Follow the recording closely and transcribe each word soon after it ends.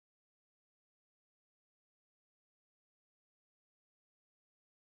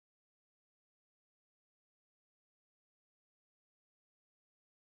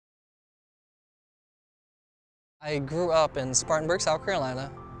I grew up in Spartanburg, South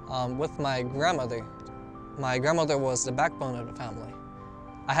Carolina, with my grandmother. My grandmother was the backbone of the family.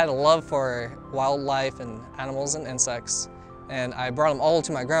 I had a love for wildlife and animals and insects, and I brought them all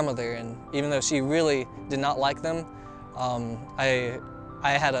to my grandmother, and even though she really did not like them, I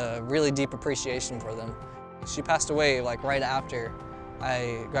had a really deep appreciation for them. She passed away right after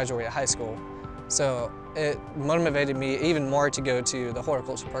I graduated high school, so it motivated me even more to go to the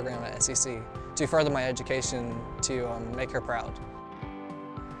horticulture program at SEC to further my education to make her proud.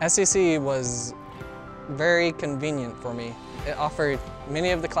 SEC was very convenient for me. It offered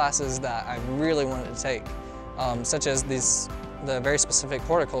many of the classes that I really wanted to take, such as the very specific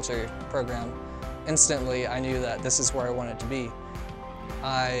horticulture program. Instantly, I knew that this is where I wanted to be.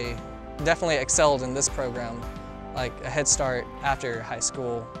 I definitely excelled in this program, like a head start after high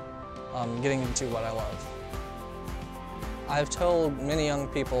school, getting into what I love. I've told many young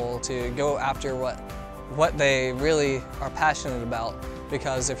people to go after what they really are passionate about,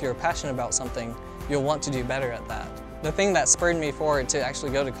 because if you're passionate about something, you'll want to do better at that. The thing that spurred me forward to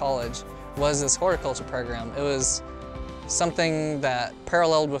actually go to college was this horticulture program. It was something that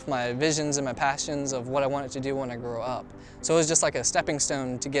paralleled with my visions and my passions of what I wanted to do when I grew up. So it was just like a stepping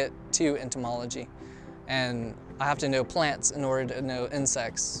stone to get to entomology. And I have to know plants in order to know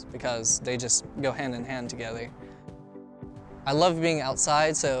insects because they just go hand in hand together. I love being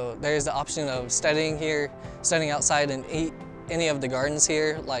outside, so there's the option of studying here, studying outside and eat any of the gardens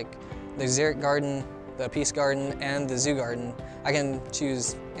here, like the xeric garden, the peace garden, and the zoo garden. I can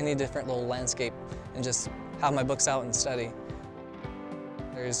choose any different little landscape and just have my books out and study.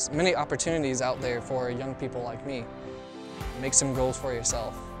 There's many opportunities out there for young people like me. Make some goals for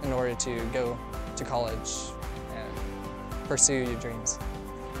yourself in order to go to college and pursue your dreams.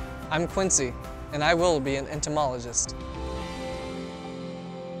 I'm Quincy, and I will be an entomologist.